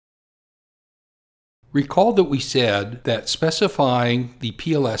Recall that we said that specifying the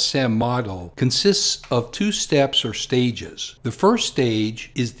PLS model consists of two steps or stages. The first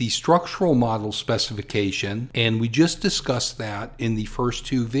stage is the structural model specification, and we just discussed that in the first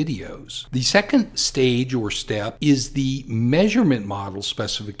two videos. The second stage or step is the measurement model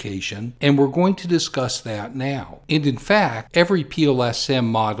specification, and we're going to discuss that now. And in fact, every PLS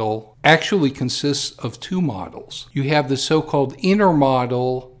model actually consists of two models. You have the so-called inner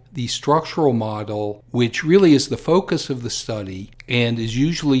model, the structural model, which really is the focus of the study and is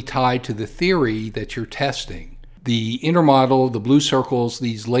usually tied to the theory that you're testing. The inner model, the blue circles,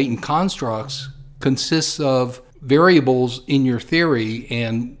 these latent constructs, consists of variables in your theory,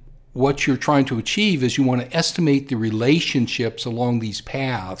 and what you're trying to achieve is you want to estimate the relationships along these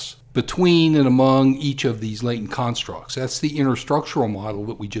paths between and among each of these latent constructs. That's the inner structural model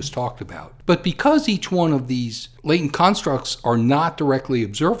that we just talked about. But because each one of these latent constructs are not directly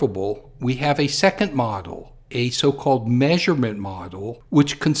observable, we have a second model, a so-called measurement model,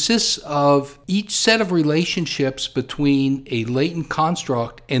 which consists of each set of relationships between a latent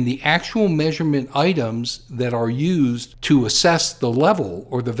construct and the actual measurement items that are used to assess the level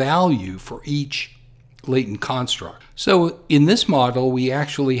or the value for each latent construct. So in this model, we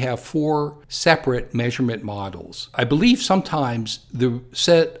actually have four separate measurement models. I believe sometimes the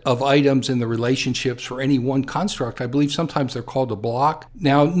set of items and the relationships for any one construct, I believe sometimes they're called a block.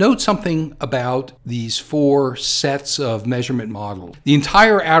 Now, note something about these four sets of measurement models. The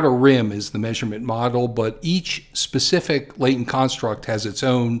entire outer rim is the measurement model, but each specific latent construct has its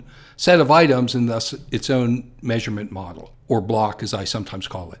own set of items and thus its own measurement model, or block as I sometimes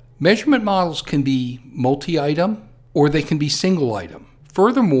call it. Measurement models can be multi-item or they can be single item.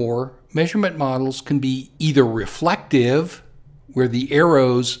 Furthermore, measurement models can be either reflective, where the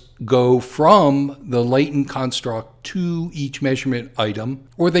arrows go from the latent construct to each measurement item,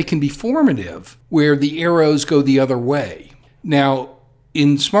 or they can be formative, where the arrows go the other way. Now,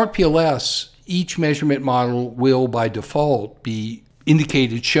 in Smart PLS, each measurement model will by default be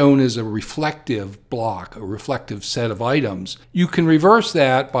indicated, shown as a reflective block, a reflective set of items. You can reverse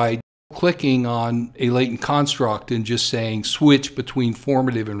that by clicking on a latent construct and just saying switch between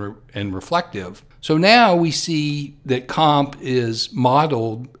formative and reflective. So now we see that comp is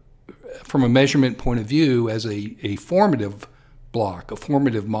modeled from a measurement point of view as a formative block, a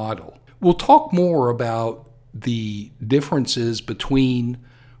formative model. We'll talk more about the differences between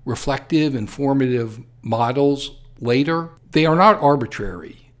reflective and formative models later. They are not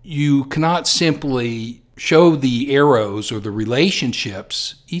arbitrary. You cannot simply show the arrows or the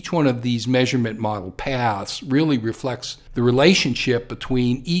relationships. Each one of these measurement model paths really reflects the relationship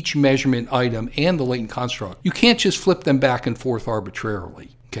between each measurement item and the latent construct. You can't just flip them back and forth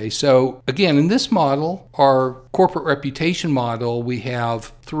arbitrarily. Okay, so again, in this model, our corporate reputation model, we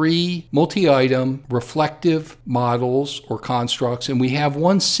have three multi-item reflective models or constructs, and we have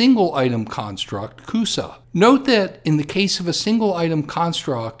one single item construct, CUSA. Note that in the case of a single item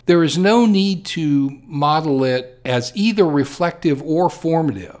construct, there is no need to model it as either reflective or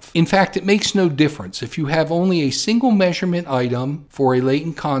formative. In fact, it makes no difference. If you have only a single measurement item for a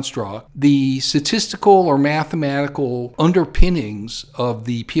latent construct, the statistical or mathematical underpinnings of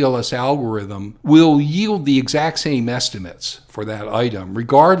the PLS algorithm will yield the exact same estimates for that item,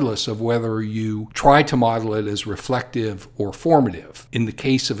 regardless of whether you try to model it as reflective or formative. In the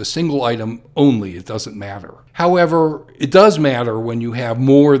case of a single item only, it doesn't matter. However, it does matter when you have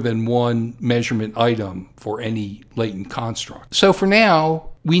more than one measurement item for any latent construct. So for now,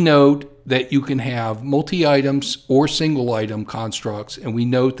 we note that you can have multi-items or single item constructs, and we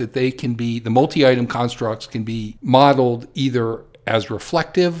note that they can be, the multi-item constructs can be modeled either as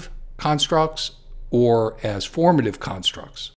reflective constructs or as formative constructs.